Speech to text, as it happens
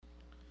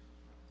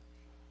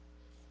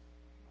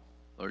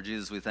Lord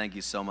Jesus, we thank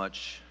you so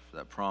much for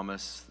that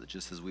promise that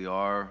just as we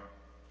are,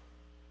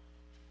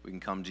 we can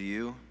come to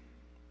you,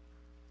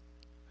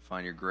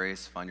 find your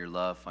grace, find your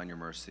love, find your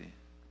mercy.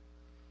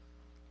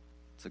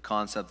 It's a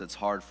concept that's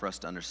hard for us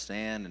to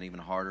understand and even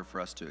harder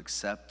for us to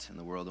accept in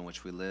the world in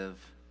which we live.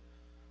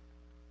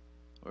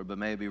 Lord, but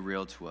may it be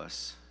real to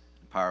us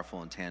in a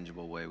powerful and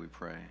tangible way, we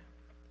pray.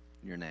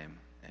 In your name,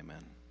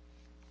 amen.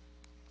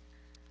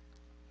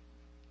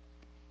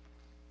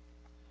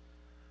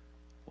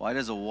 Why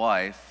does a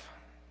wife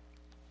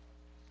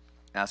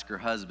ask her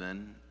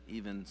husband,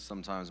 even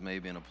sometimes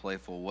maybe in a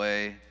playful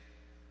way,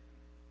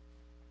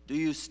 do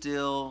you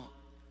still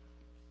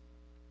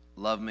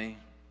love me?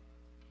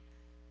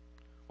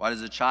 Why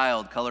does a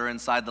child color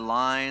inside the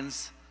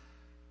lines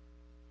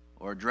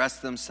or dress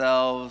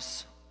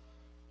themselves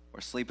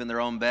or sleep in their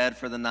own bed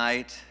for the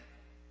night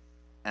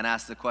and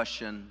ask the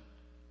question,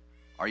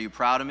 are you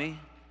proud of me?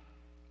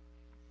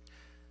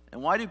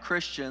 And why do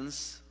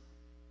Christians,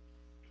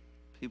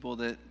 people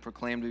that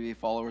proclaim to be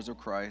followers of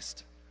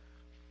Christ,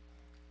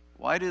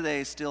 why do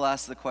they still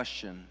ask the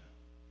question,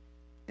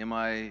 am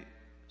I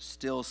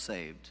still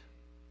saved?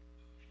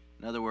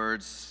 In other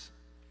words,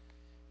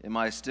 am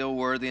I still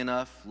worthy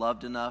enough,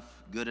 loved enough,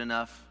 good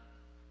enough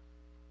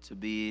to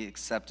be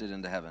accepted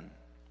into heaven?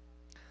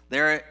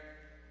 There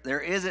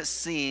is, it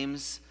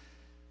seems,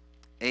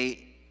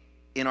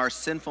 in our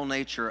sinful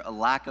nature, a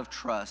lack of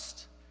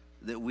trust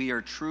that we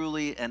are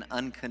truly and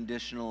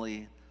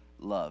unconditionally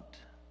loved,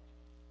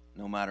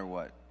 no matter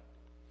what.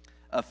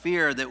 A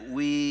fear that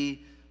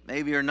we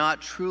maybe are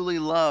not truly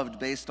loved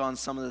based on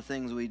some of the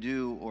things we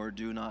do or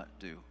do not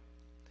do.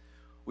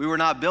 We were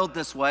not built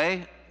this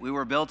way. We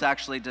were built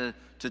actually to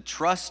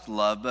trust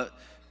love,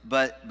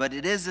 but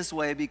it is this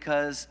way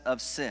because of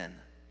sin.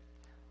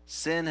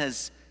 Sin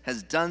has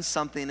done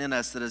something in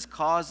us that has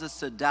caused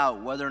us to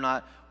doubt whether or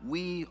not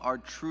we are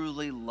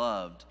truly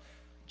loved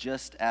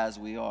just as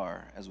we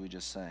are, as we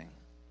just sang.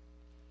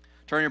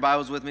 Turn your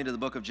Bibles with me to the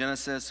book of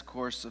Genesis. Of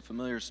course, a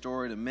familiar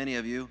story to many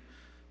of you,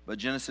 but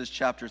Genesis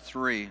chapter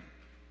 3.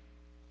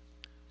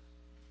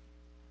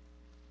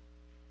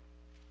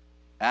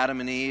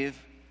 Adam and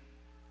Eve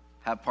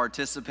have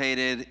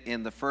participated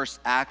in the first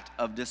act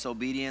of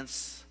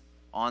disobedience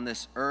on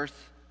this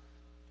earth.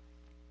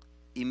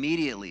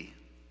 Immediately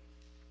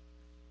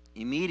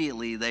they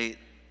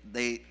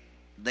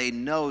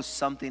know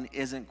something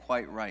isn't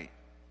quite right.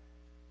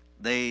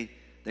 They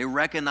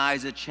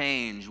recognize a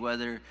change,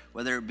 whether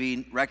it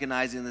be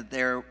recognizing that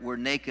they were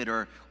naked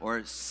or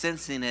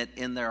sensing it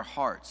in their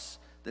hearts,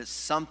 that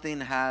something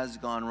has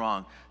gone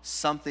wrong,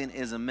 something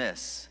is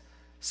amiss.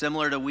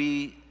 Similar to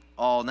we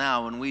all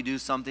now, when we do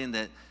something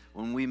that,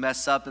 when we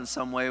mess up in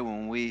some way,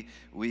 when we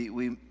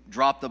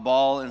drop the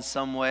ball in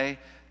some way,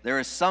 there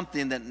is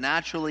something that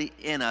naturally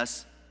in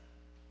us,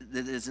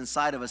 that is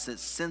inside of us, that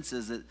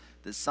senses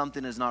that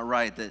something is not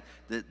right,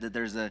 that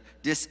there's a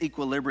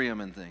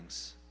disequilibrium in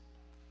things.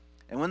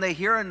 And when they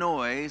hear a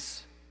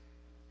noise,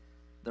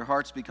 their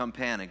hearts become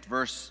panicked.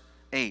 Verse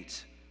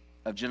 8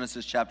 of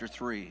Genesis chapter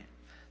 3.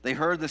 They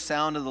heard the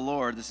sound of the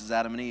Lord, this is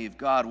Adam and Eve,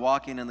 God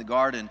walking in the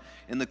garden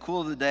in the cool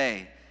of the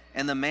day.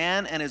 And the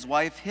man and his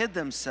wife hid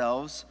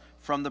themselves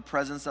from the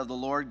presence of the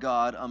Lord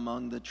God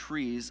among the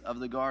trees of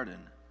the garden.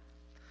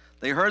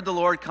 They heard the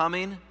Lord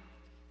coming,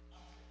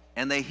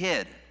 and they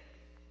hid.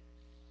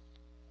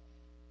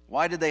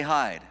 Why did they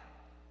hide?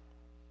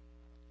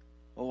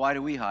 Well, why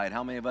do we hide?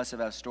 How many of us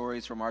have had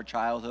stories from our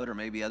childhood or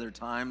maybe other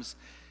times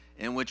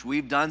in which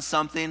we've done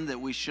something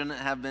that we shouldn't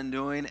have been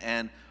doing,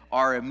 and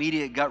our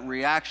immediate gut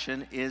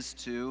reaction is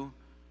to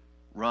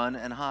run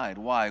and hide?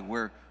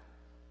 Why?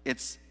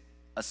 It's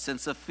a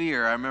sense of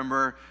fear. I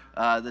remember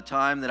the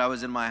time that I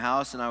was in my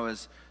house and I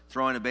was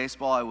throwing a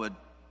baseball. I would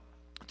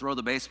throw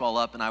the baseball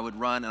up and I would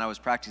run, and I was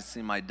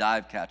practicing my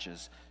dive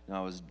catches. You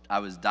know, I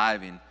was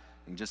diving,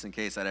 and just in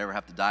case I'd ever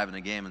have to dive in a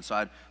game. And so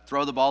I'd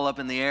throw the ball up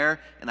in the air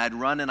and I'd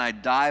run and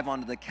I'd dive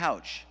onto the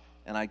couch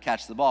and I'd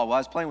catch the ball. Well, I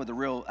was playing with the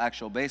real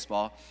actual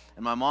baseball,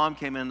 and my mom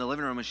came in the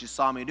living room and she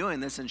saw me doing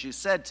this, and she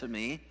said to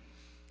me,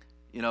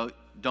 you know,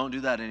 don't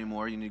do that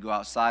anymore. You need to go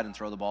outside and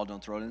throw the ball.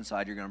 Don't throw it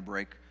inside. You're going to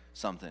break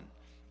something.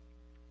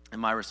 And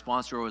my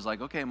response to her was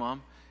like, okay,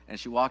 Mom. And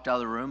she walked out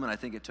of the room, and I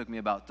think it took me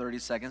about 30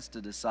 seconds to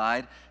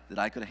decide that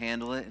I could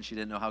handle it, and she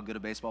didn't know how good a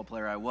baseball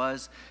player I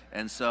was.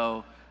 And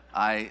so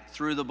I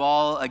threw the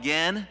ball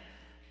again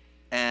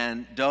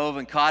and dove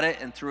and caught it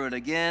and threw it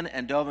again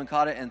and dove and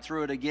caught it and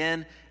threw it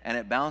again, and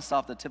it bounced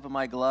off the tip of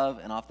my glove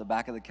and off the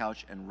back of the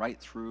couch and right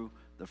through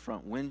the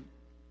front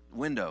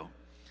window.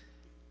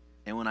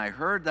 And when I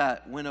heard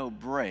that window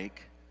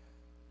break,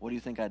 what do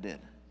you think I did?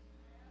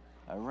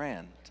 I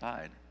ran,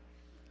 tied.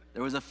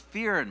 There was a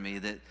fear in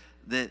me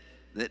that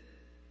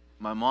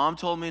my mom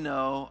told me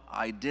no,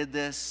 I did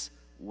this,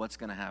 what's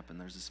going to happen?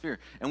 There's this fear.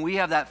 And we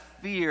have that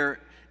fear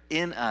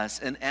in us.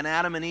 And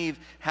Adam and Eve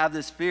have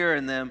this fear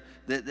in them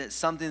that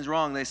something's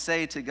wrong. They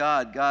say to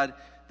God,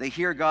 they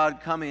hear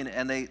God coming,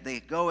 and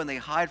they go and they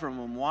hide from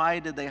him. Why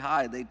did they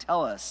hide? They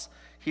tell us.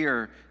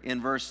 here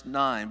in verse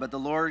 9. But the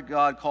Lord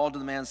God called to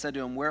the man and said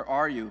to him, "Where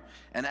are you?"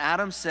 And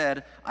Adam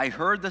said, "I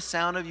heard the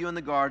sound of you in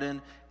the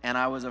garden, and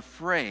I was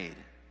afraid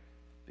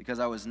because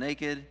I was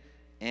naked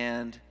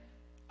and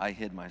I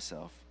hid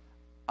myself."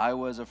 I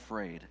was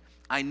afraid.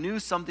 I knew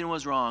something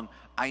was wrong.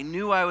 I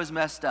knew I was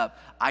messed up.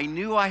 I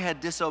knew I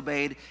had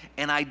disobeyed,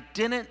 and I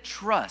didn't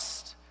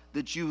trust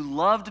that you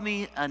loved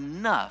me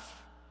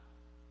enough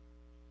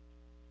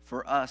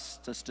for us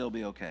to still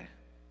be okay.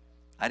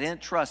 I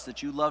didn't trust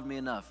that you loved me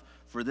enough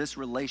for this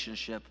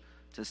relationship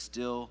to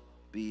still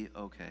be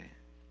okay.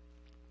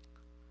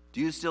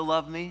 Do you still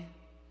love me?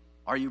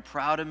 Are you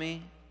proud of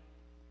me?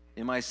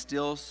 Am I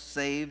still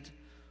saved?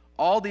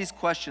 All these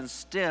questions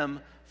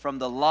stem from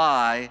the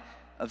lie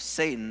of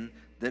Satan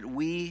that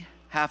we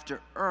have to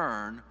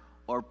earn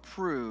or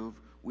prove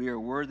we are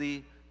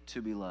worthy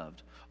to be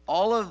loved.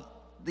 All of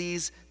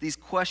these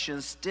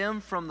questions stem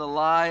from the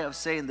lie of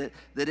Satan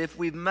that if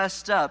we've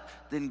messed up,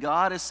 then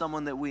God is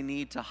someone that we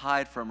need to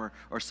hide from,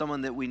 or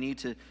someone that we need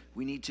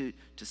to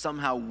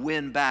somehow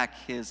win back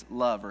his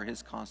love or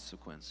his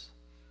consequence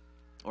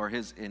or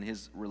in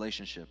his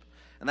relationship.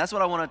 And that's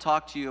what I want to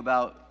talk to you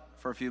about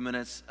for a few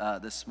minutes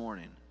this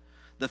morning.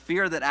 The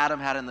fear that Adam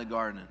had in the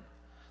garden.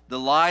 The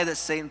lie that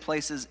Satan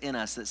places in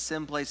us, that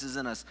sin places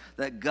in us,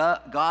 that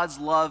God's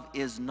love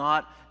is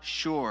not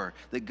sure,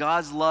 that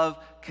God's love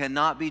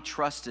cannot be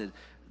trusted.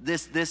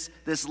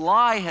 This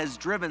lie has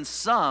driven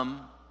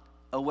some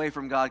away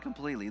from God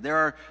completely.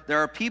 There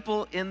are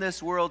people in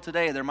this world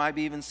today, there might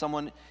be even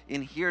someone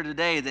in here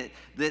today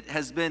that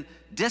has been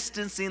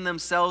distancing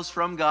themselves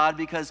from God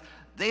because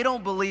they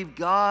don't believe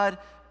God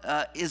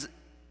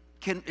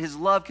his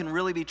love can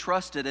really be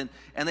trusted.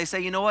 And they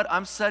say, you know what,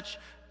 I'm such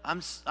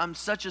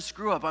a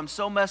screw up. I'm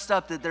so messed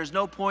up that there's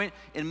no point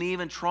in me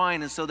even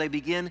trying. And so they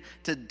begin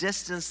to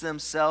distance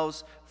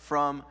themselves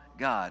from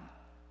God.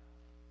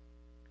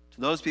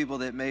 To those people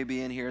that may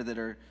be in here that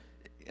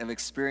have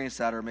experienced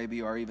that, or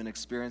maybe are even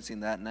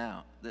experiencing that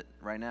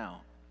right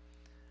now,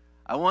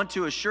 I want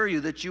to assure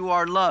you that you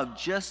are loved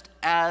just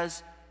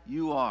as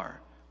you are.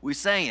 We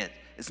sang it.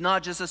 It's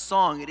not just a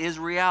song. It is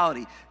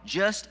reality.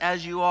 Just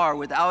as you are,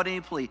 without any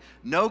plea,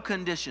 no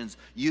conditions.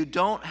 You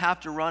don't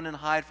have to run and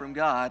hide from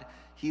God.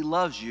 He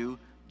loves you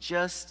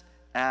just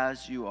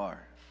as you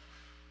are.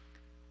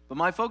 But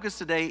my focus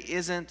today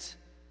is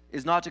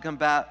not to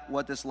combat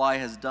what this lie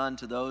has done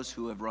to those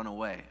who have run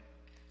away.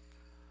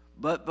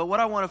 But what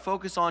I want to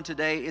focus on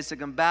today is to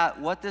combat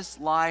what this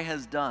lie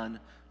has done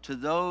to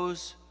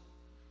those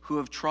who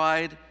have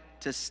tried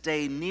to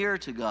stay near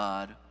to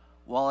God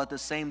while at the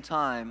same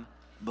time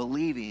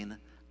believing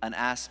an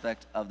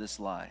aspect of this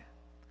lie.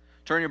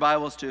 Turn your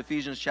Bibles to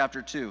Ephesians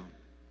chapter 2,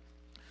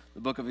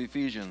 the book of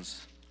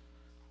Ephesians.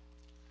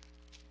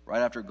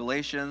 Right after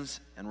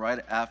Galatians and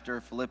right after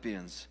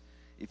Philippians.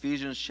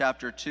 Ephesians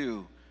chapter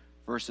 2,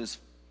 verses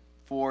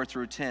 4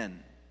 through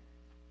 10.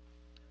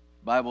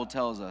 The Bible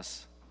tells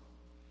us,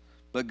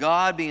 "But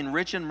God, being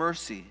rich in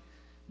mercy,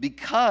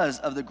 because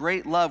of the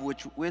great love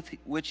with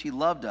which he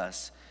loved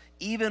us,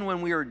 even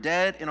when we were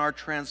dead in our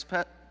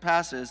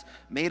trespasses,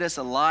 made us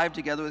alive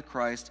together with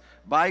Christ.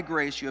 By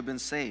grace you have been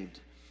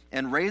saved,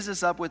 and raised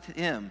us up with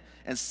him,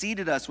 and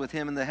seated us with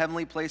him in the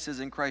heavenly places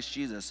in Christ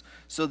Jesus,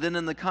 so that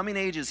in the coming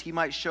ages he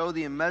might show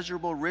the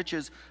immeasurable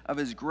riches of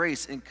his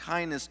grace and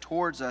kindness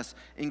towards us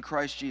in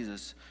Christ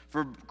Jesus.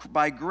 For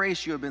by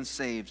grace you have been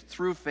saved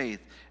through faith,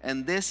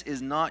 and this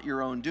is not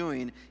your own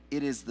doing,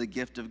 it is the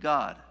gift of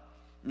God,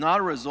 not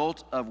a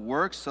result of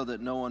works, so that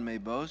no one may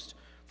boast.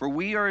 For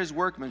we are his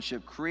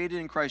workmanship, created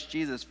in Christ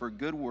Jesus for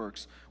good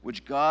works,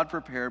 which God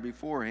prepared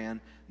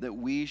beforehand that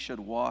we should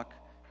walk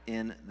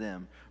in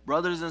them."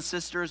 Brothers and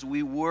sisters,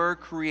 we were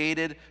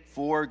created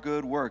for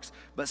good works.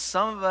 But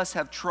some of us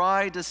have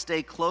tried to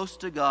stay close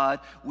to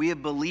God. We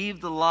have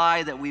believed the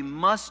lie that we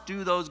must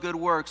do those good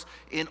works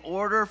in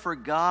order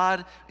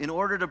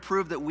to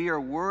prove that we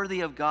are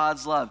worthy of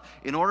God's love,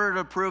 in order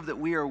to prove that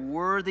we are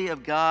worthy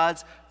of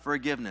God's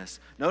forgiveness.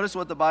 Notice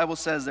what the Bible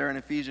says there in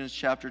Ephesians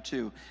chapter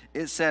 2.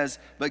 It says,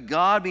 "But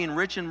God, being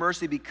rich in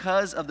mercy,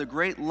 because of the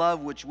great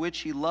love which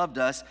he loved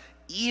us,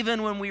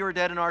 even when we were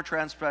dead in our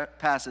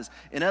trespasses."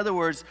 In other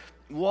words,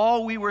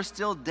 while we were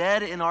still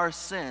dead in our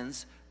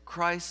sins,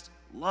 Christ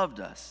loved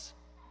us.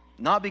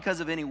 Not because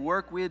of any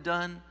work we had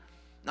done,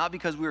 not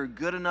because we were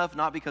good enough,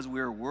 not because we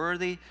were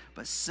worthy,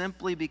 but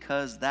simply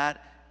because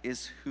that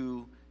is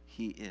who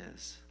he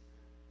is.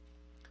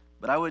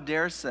 But I would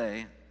dare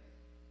say,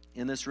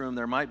 in this room,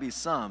 there might be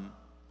some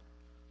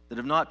that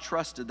have not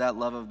trusted that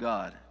love of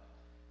God,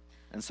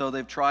 and so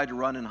they've tried to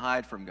run and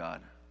hide from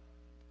God.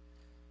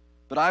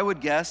 But I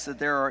would guess that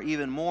there are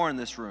even more in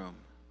this room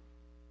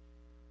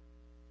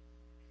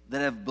that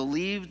have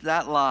believed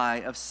that lie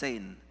of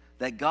Satan,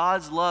 that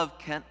God's love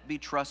can't be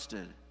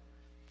trusted.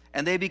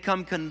 And they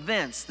become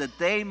convinced that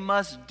they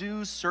must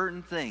do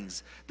certain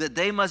things, that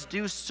they must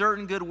do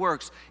certain good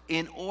works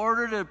in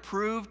order to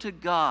prove to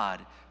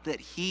God that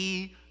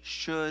he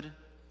should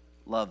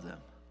love them.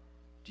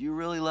 Do you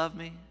really love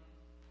me?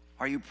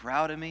 Are you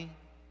proud of me?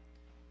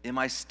 Am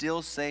I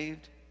still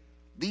saved?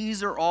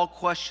 These are all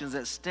questions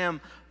that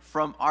stem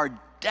from our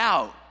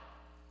doubt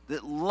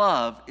that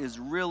love is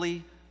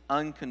really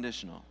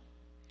unconditional.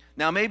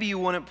 Now, maybe you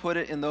wouldn't put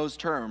it in those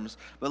terms,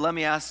 but let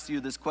me ask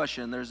you this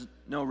question. There's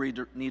no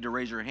need to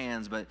raise your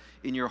hands, but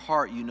in your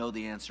heart, you know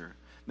the answer.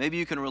 Maybe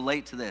you can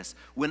relate to this.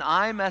 When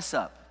I mess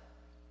up,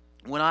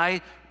 when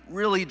I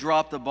really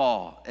drop the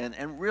ball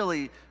and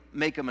really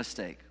make a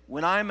mistake,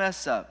 when I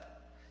mess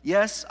up,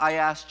 yes, I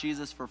ask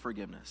Jesus for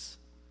forgiveness.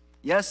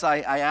 Yes, I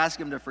ask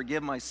him to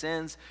forgive my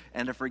sins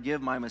and to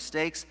forgive my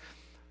mistakes.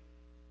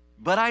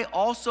 But I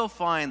also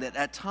find that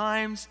at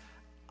times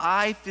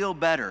I feel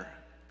better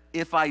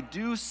if I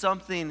do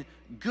something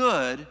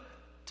good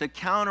to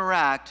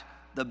counteract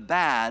the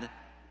bad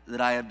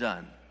that I have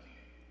done.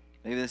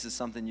 Maybe this is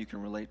something you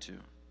can relate to.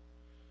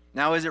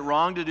 Now, is it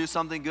wrong to do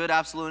something good?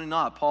 Absolutely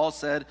not. Paul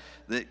said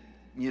that,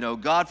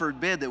 God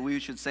forbid that we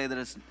should say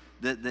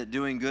that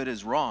doing good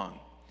is wrong.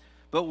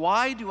 But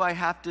why do I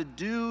have to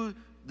do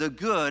the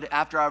good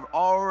after I've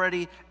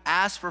already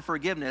asked for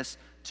forgiveness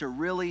to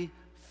really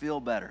feel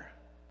better?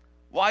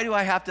 Why do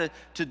I have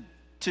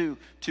to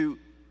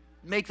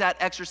make that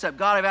extra step?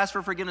 God, I've asked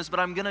for forgiveness, but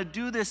I'm going to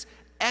do this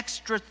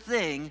extra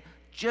thing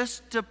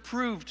just to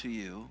prove to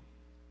you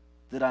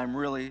that I'm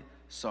really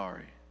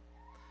sorry.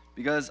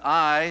 Because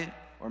I,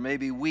 or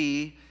maybe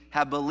we,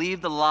 have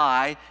believed the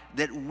lie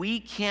that we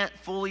can't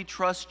fully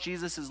trust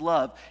Jesus'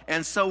 love.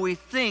 And so we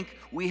think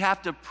we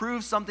have to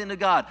prove something to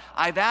God.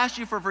 I've asked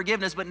you for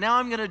forgiveness, but now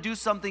I'm going to do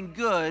something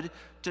good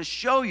to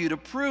show you, to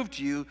prove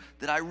to you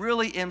that I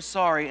really am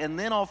sorry. And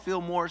then I'll feel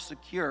more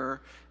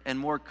secure and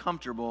more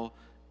comfortable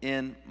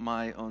in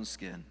my own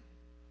skin.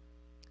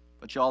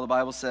 But y'all, the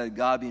Bible said,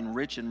 God being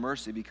rich in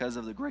mercy because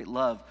of the great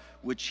love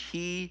which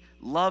he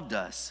loved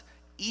us,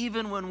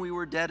 even when we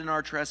were dead in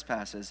our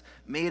trespasses,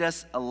 made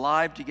us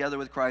alive together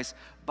with Christ.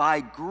 By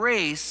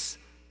grace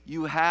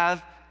you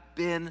have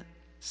been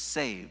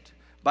saved.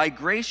 By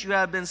grace you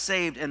have been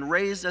saved, and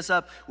raised us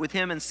up with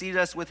him and seated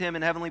us with him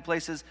in heavenly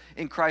places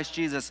in Christ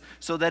Jesus,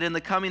 so that in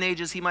the coming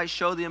ages he might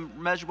show the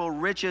immeasurable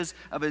riches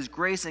of his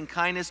grace and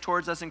kindness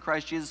towards us in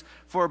Christ Jesus.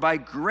 For by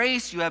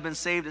grace you have been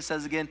saved, it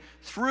says again,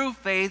 through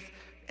faith,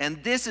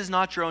 and this is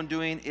not your own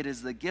doing, it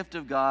is the gift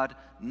of God,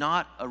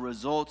 not a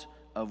result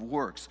of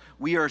works.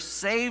 We are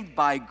saved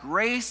by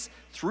grace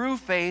through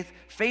faith.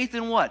 Faith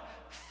in what?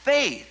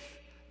 Faith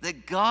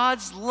that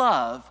God's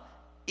love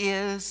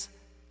is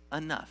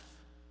enough.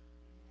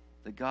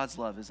 That God's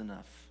love is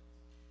enough.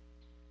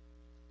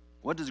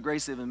 What does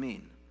grace even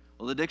mean?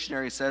 Well, the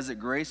dictionary says that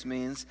grace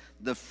means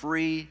the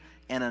free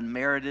and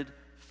unmerited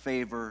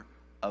favor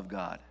of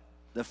God.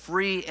 The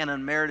free and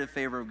unmerited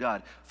favor of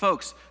God.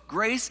 Folks,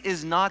 grace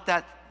is not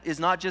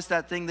just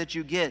that thing that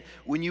you get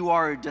when you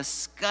are a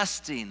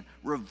disgusting,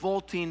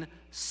 revolting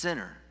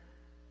sinner.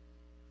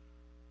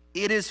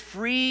 It is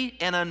free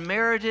and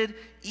unmerited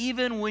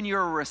even when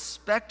you're a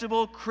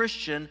respectable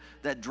Christian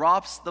that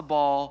drops the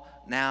ball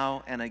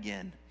now and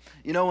again.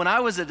 When I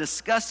was a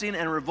disgusting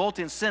and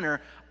revolting sinner,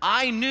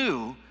 I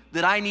knew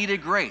that I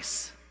needed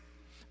grace.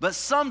 But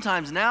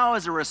sometimes now,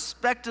 as a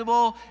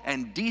respectable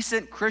and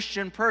decent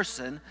Christian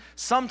person,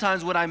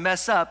 sometimes when I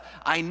mess up,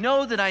 I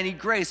know that I need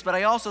grace, but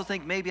I also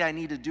think maybe I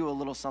need to do a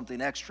little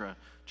something extra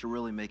to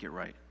really make it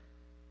right.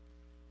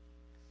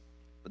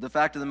 But the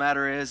fact of the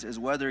matter is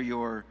whether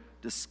you're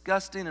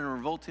disgusting and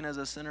revolting as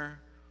a sinner,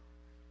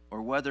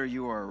 or whether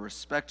you are a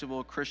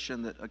respectable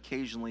Christian that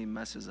occasionally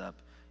messes up,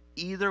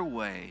 either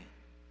way,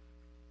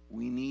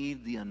 we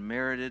need the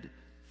unmerited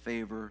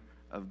favor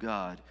of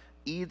God.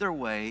 Either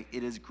way,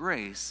 it is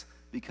grace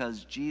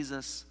because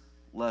Jesus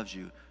loves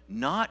you,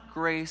 not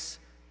grace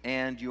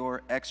and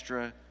your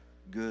extra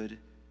good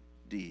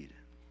deed.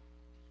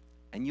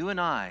 And you and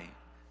I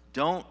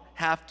don't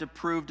have to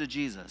prove to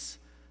Jesus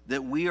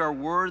that we are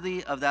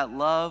worthy of that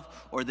love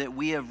or that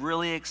we have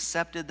really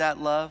accepted that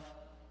love.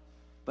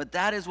 But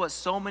that is what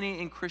so many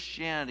in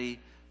Christianity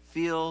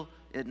feel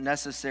it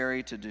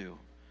necessary to do.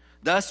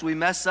 Thus, we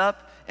mess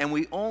up and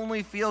we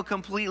only feel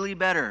completely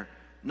better,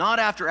 not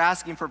after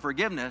asking for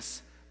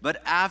forgiveness,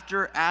 but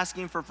after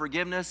asking for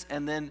forgiveness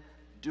and then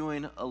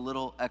doing a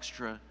little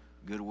extra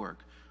good work.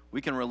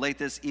 We can relate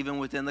this even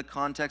within the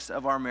context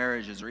of our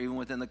marriages or even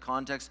within the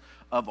context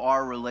of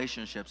our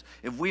relationships.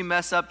 If we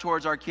mess up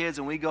towards our kids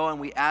and we go and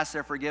we ask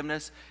their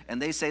forgiveness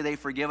and they say they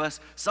forgive us,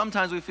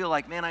 sometimes we feel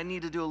like, man, I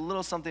need to do a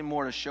little something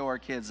more to show our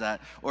kids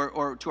that,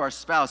 or to our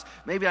spouse.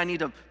 Maybe I need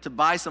to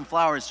buy some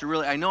flowers to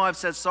really, I know I've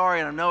said sorry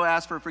and I know I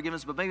asked for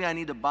forgiveness, but maybe I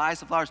need to buy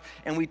some flowers.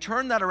 And we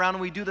turn that around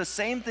and we do the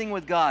same thing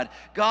with God.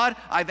 God,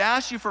 I've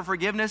asked you for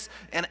forgiveness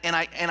and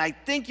I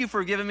think you've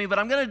forgiven me, but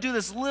I'm going to do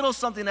this little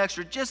something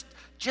extra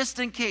just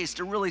in case,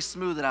 to really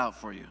smooth it out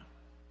for you,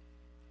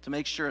 to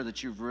make sure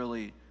that you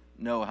really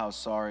know how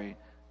sorry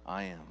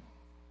I am.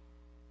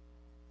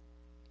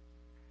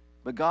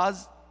 But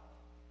God's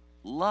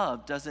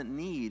love doesn't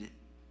need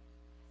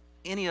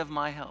any of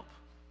my help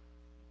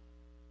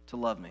to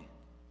love me,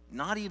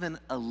 not even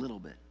a little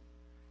bit.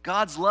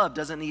 God's love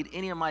doesn't need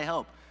any of my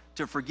help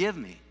to forgive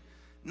me,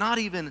 not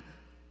even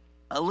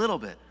a little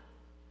bit.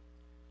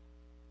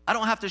 I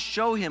don't have to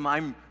show him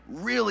I'm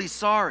really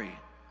sorry.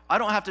 I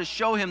don't have to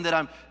show him that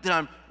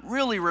I'm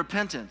really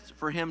repentant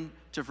for him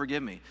to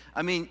forgive me.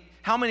 I mean,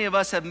 how many of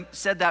us have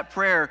said that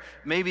prayer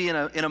maybe in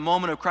a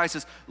moment of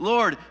crisis?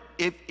 Lord,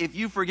 if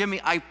you forgive me,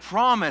 I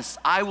promise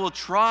I will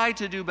try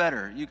to do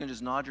better. You can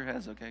just nod your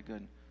heads. Okay,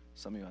 good.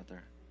 Some of you out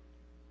there.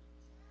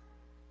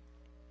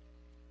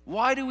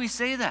 Why do we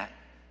say that?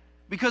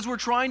 Because we're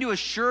trying to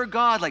assure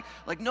God,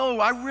 like, no,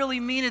 I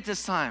really mean it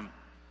this time.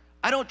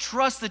 I don't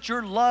trust that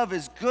your love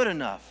is good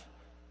enough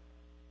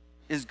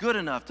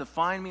to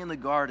find me in the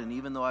garden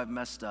even though I've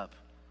messed up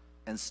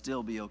and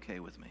still be okay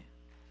with me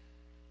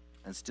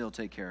and still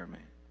take care of me.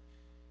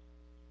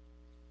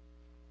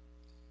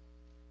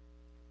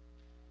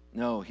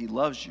 No, he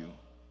loves you,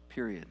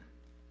 period.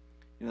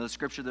 You know, the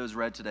scripture that was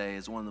read today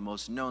is one of the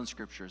most known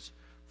scriptures.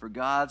 For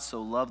God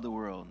so loved the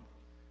world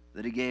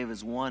that he gave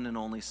his one and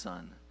only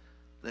Son,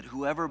 that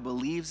whoever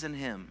believes in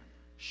him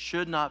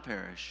should not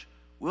perish,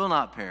 will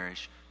not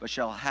perish, but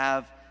shall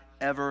have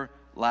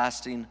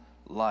everlasting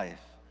life.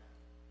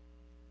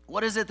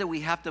 What is it that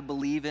we have to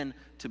believe in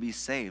to be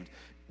saved?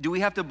 Do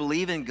we have to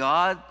believe in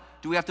God?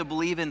 Do we have to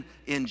believe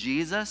in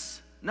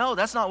Jesus? No,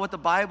 that's not what the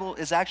Bible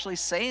is actually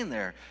saying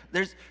there.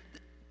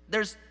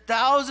 There's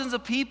thousands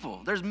of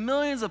people, there's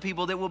millions of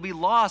people that will be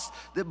lost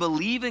that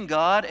believe in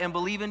God and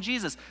believe in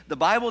Jesus. The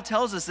Bible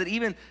tells us that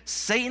even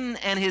Satan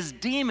and his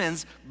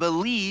demons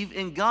believe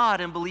in God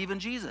and believe in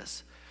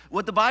Jesus.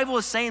 What the Bible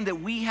is saying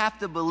that we have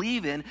to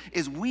believe in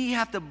is we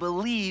have to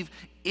believe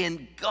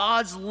in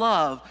God's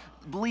love,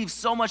 believe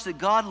so much that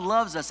God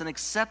loves us and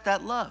accept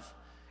that love.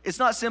 It's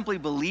not simply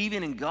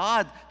believing in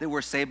God that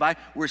we're saved by.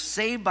 We're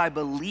saved by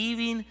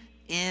believing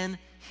in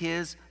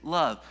his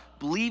love.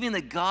 Believing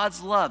that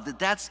God's love, that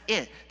that's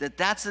it, that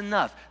that's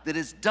enough, that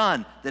it's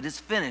done, that it's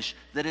finished,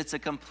 that it's a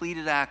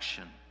completed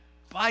action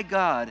by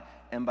God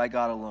and by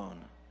God alone.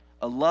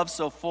 A love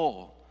so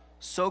full,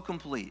 so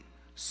complete,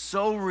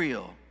 so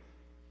real,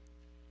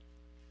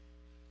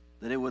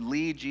 that it would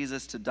lead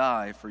Jesus to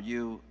die for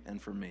you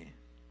and for me.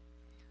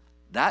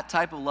 That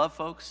type of love,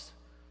 folks,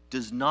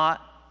 does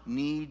not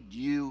need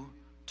you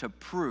to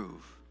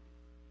prove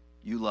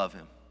you love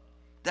him.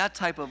 That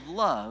type of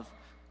love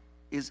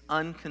is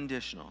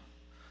unconditional.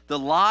 The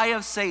lie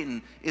of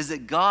Satan is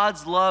that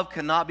God's love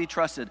cannot be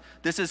trusted.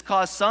 This has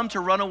caused some to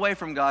run away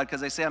from God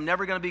because they say, I'm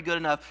never going to be good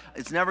enough.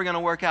 It's never going to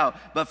work out.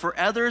 But for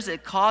others,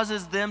 it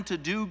causes them to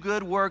do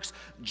good works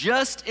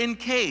just in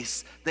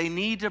case they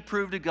need to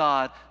prove to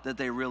God that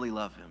they really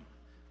love him.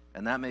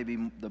 And that may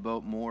be the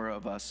boat more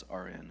of us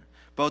are in.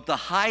 Both the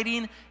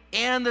hiding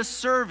and the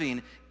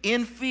serving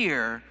in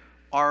fear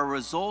are a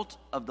result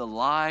of the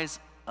lies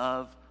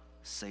of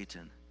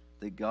Satan,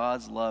 that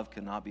God's love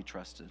cannot be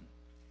trusted.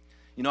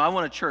 You know, I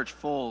want a church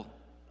full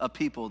of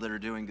people that are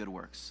doing good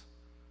works.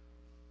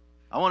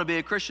 I want to be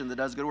a Christian that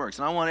does good works.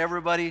 And I want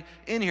everybody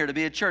in here to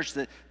be a church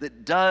that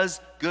does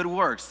good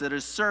works, that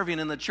is serving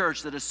in the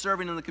church, that is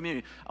serving in the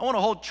community. I want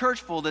a whole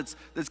church full that's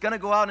going to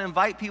go out and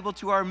invite people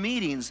to our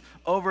meetings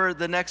over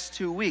the next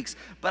 2 weeks.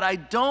 But I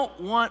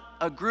don't want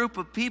a group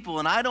of people,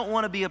 and I don't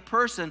want to be a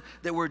person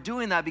that we're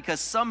doing that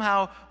because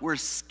somehow we're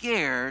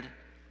scared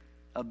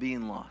of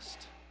being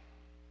lost.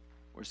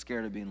 We're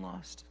scared of being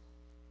lost.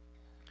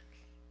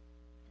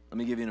 Let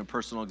me give you a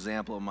personal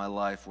example of my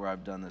life where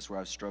I've done this, where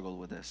I've struggled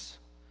with this.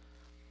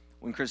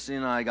 When Christine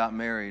and I got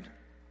married,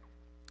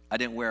 I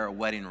didn't wear a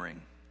wedding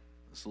ring.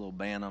 This little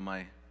band on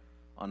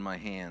my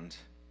hand.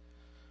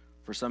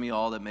 For some of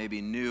y'all that may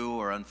be new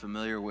or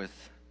unfamiliar with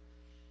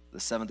the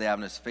Seventh-day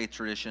Adventist faith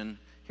tradition,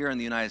 here in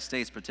the United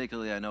States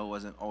particularly, I know it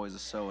wasn't always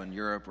so in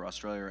Europe or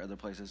Australia or other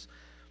places,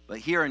 but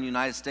here in the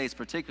United States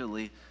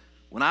particularly,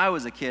 when I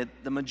was a kid,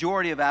 the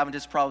majority of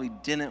Adventists probably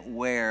didn't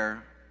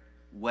wear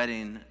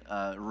wedding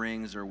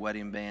rings or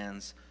wedding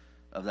bands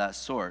of that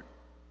sort.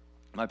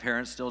 My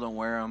parents still don't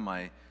wear them.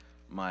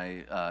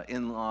 My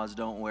in-laws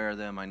don't wear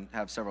them. I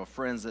have several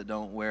friends that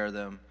don't wear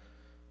them.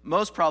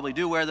 Most probably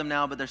do wear them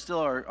now, but there still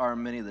are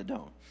many that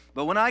don't.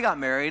 But when I got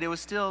married, there was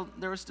still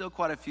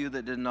quite a few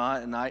that did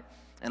not, and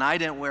I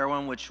didn't wear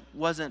one, which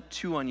wasn't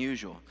too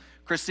unusual.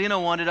 Christina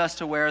wanted us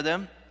to wear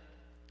them.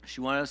 She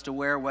wanted us to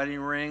wear wedding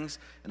rings,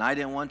 and I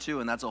didn't want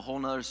to, and that's a whole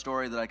nother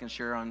story that I can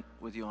share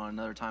with you on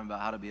another time about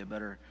how to be a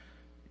better,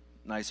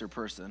 nicer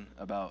person,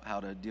 about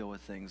how to deal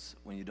with things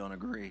when you don't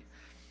agree.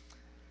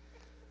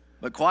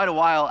 But quite a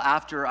while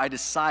after I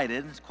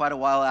decided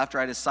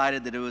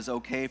that it was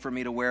okay for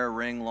me to wear a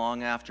ring,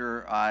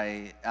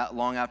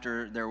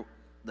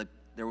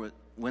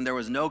 when there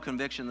was no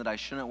conviction that I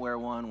shouldn't wear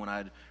one, when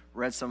I'd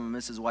read some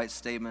of Mrs. White's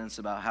statements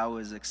about how it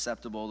was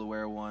acceptable to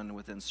wear one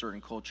within certain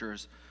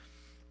cultures,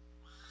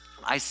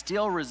 I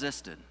still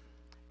resisted.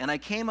 And I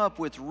came up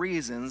with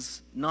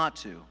reasons not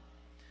to.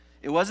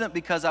 It wasn't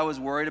because I was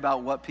worried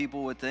about what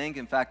people would think.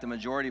 In fact, the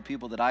majority of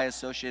people that I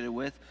associated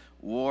with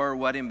wore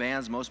wedding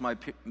bands. Most of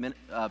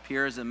my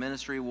peers in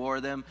ministry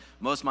wore them.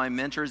 Most of my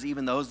mentors,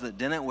 even those that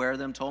didn't wear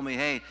them, told me,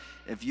 hey,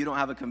 if you don't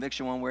have a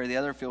conviction one way or the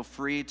other, feel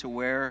free to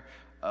wear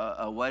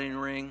a wedding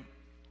ring.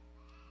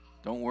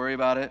 Don't worry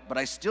about it. But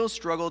I still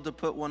struggled to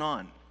put one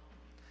on.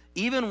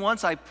 Even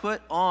once I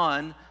put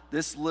on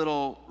this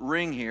little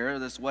ring here,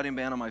 this wedding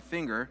band on my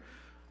finger,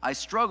 I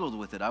struggled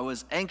with it. I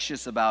was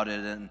anxious about it,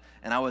 and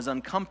I was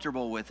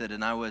uncomfortable with it,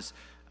 and I was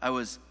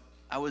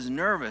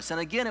nervous. And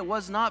again, it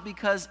was not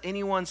because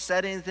anyone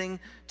said anything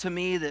to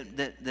me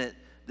that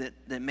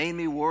made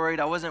me worried.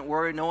 I wasn't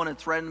worried. No one had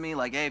threatened me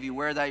like, hey, if you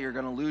wear that, you're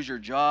going to lose your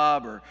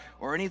job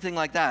or anything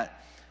like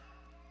that.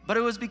 But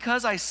it was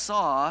because I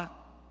saw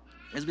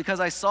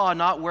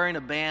not wearing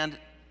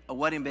a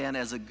wedding band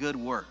as a good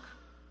work.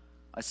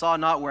 I saw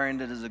not wearing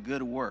it as a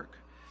good work.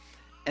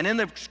 And in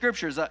the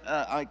scriptures,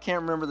 I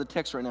can't remember the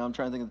text right now. I'm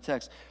trying to think of the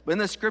text. But in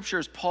the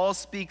scriptures, Paul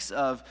speaks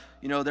of,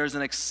 there's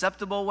an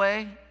acceptable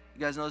way. You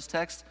guys know this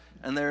text?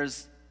 And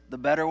there's the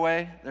better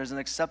way. There's an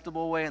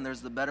acceptable way, and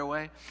there's the better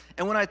way.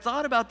 And when I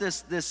thought about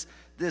this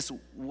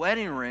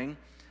wedding ring,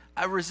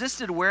 I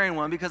resisted wearing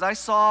one because I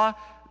saw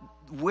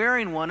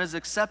wearing one as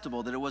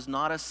acceptable, that it was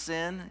not a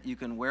sin. You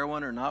can wear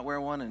one or not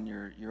wear one, and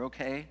you're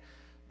okay.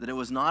 That it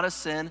was not a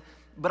sin.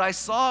 But I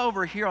saw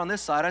over here on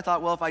this side, I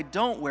thought, well, if I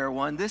don't wear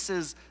one, this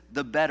is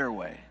the better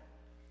way.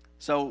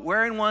 So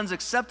wearing one's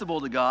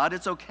acceptable to God,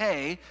 it's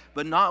okay,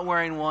 but not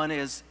wearing one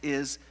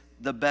is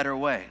the better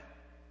way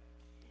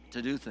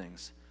to do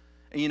things.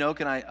 And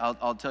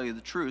I'll tell you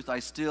the truth, I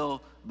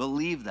still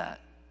believe that.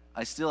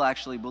 I still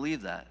actually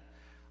believe that.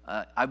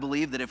 I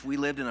believe that if we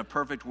lived in a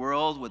perfect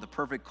world with a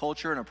perfect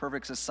culture and a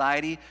perfect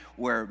society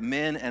where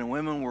men and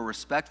women were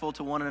respectful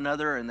to one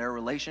another in their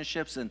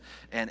relationships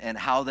and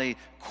how they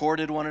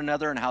courted one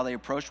another and how they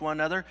approached one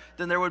another,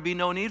 then there would be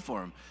no need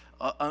for them.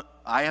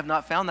 I have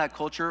not found that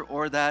culture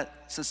or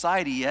that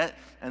society yet,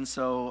 and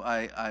so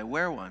I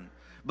wear one.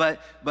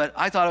 But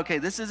I thought, okay,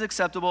 this is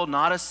acceptable,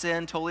 not a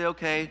sin, totally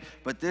okay,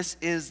 but this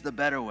is the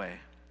better way.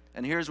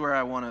 And here's where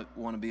I want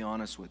to be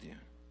honest with you.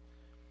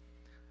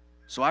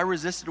 So I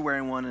resisted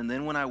wearing one, and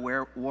then when I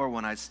wore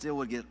one, I still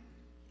would get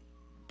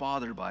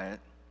bothered by it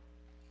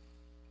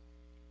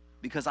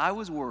because I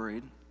was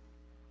worried.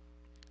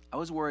 I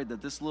was worried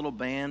that this little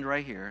band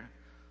right here,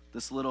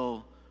 this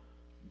little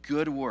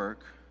good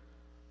work,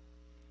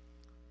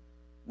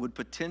 would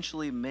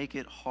potentially make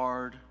it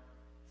hard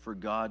for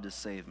God to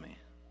save me.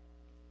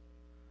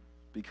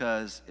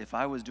 Because if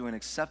I was doing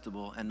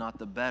acceptable and not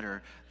the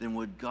better, then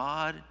would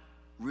God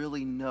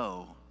really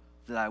know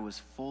that I was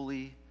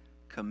fully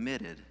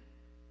committed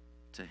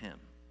to Him?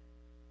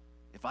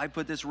 If I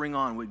put this ring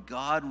on, would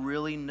God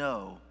really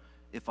know,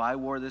 if I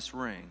wore this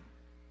ring,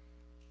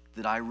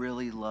 that I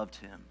really loved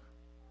Him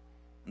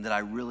and that I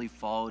really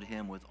followed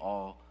Him with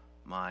all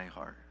my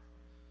heart?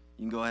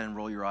 You can go ahead and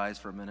roll your eyes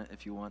for a minute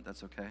if you want.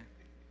 That's okay.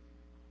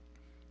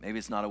 Maybe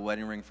it's not a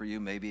wedding ring for you.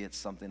 Maybe it's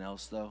something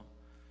else, though,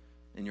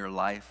 in your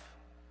life.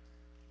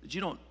 But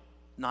you don't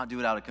not do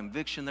it out of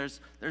conviction.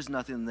 There's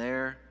nothing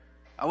there.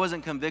 I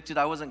wasn't convicted.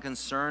 I wasn't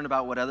concerned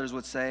about what others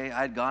would say.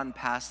 I had gotten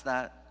past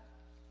that.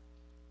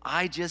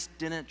 I just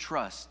didn't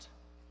trust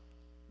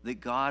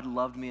that God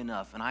loved me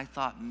enough. And I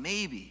thought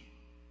maybe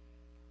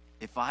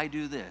if I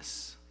do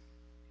this,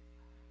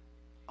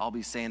 I'll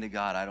be saying to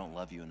God, I don't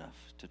love you enough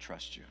to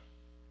trust you.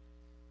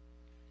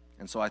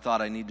 And so I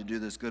thought I need to do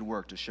this good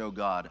work to show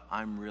God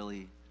I'm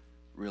really,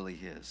 really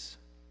His.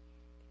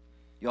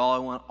 Y'all, I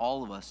want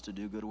all of us to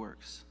do good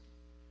works.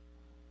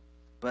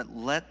 But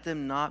let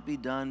them not be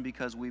done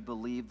because we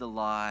believe the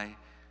lie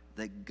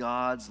that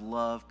God's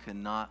love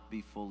cannot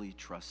be fully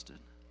trusted.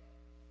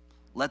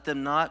 Let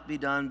them not be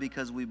done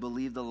because we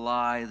believe the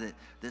lie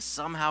that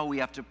somehow we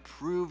have to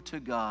prove to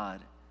God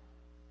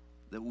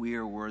that we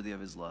are worthy of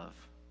His love.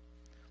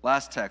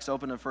 Last text,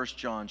 open to 1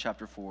 John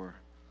chapter 4.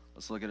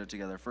 Let's look at it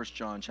together. 1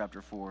 John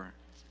chapter 4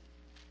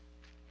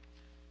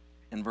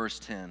 and verse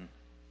 10.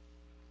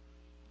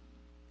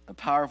 A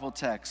powerful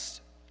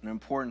text, an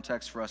important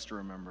text for us to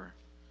remember.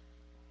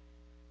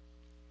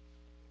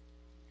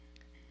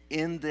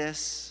 In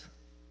this,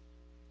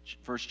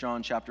 1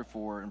 John chapter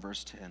 4 and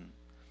verse 10.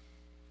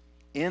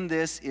 In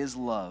this is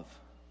love,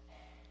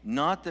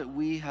 not that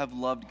we have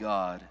loved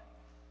God,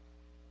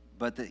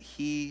 but that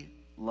He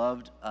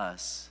loved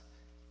us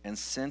and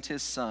sent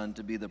His Son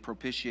to be the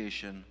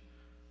propitiation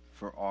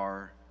for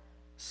our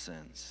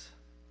sins.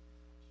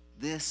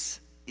 This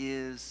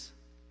is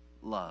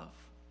love.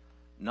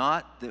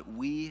 Not that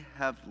we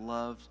have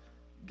loved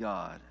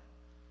God,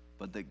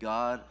 but that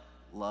God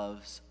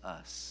loves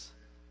us.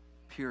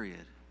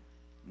 Period.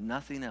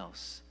 Nothing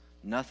else.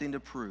 Nothing to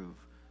prove.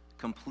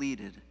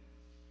 Completed.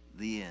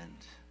 The end.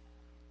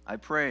 I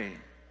pray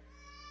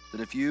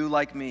that if you,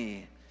 like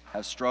me,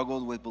 have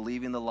struggled with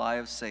believing the lie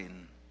of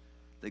Satan,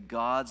 that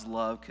God's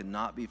love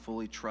cannot be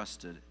fully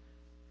trusted,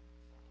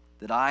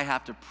 that I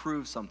have to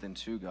prove something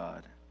to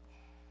God,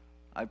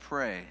 I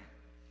pray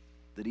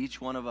that each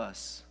one of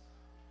us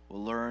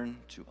will learn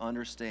to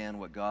understand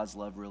what God's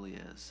love really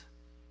is.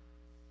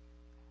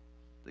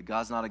 That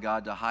God's not a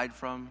God to hide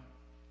from,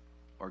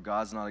 or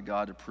God's not a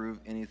God to prove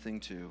anything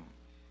to.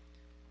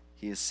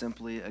 He is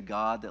simply a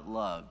God that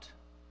loved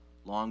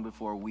long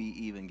before we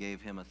even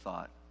gave Him a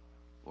thought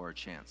or a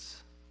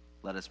chance.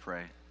 Let us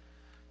pray.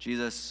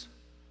 Jesus,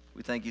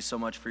 we thank You so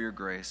much for Your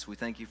grace. We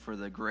thank You for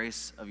the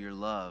grace of Your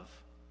love.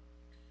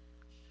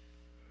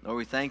 Lord,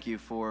 we thank You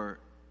for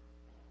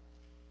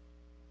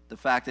the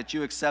fact that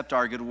you accept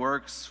our good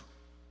works,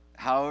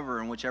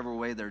 however, in whichever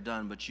way they're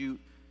done, but you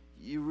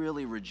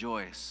really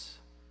rejoice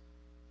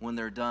when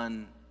they're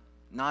done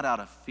not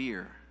out of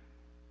fear,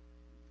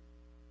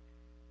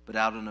 but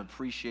out of an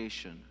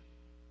appreciation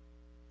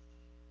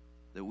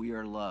that we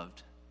are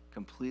loved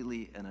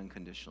completely and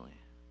unconditionally.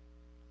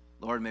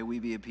 Lord, may we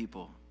be a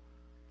people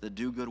that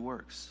do good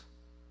works,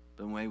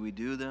 but may we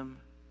do them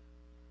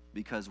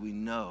because we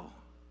know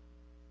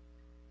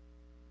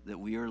that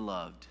we are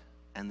loved,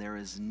 and there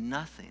is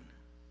nothing,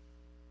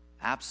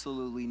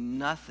 absolutely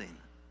nothing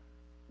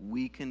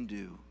we can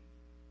do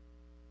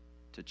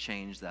to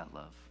change that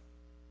love.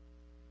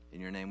 In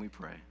your name we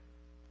pray.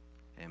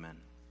 Amen.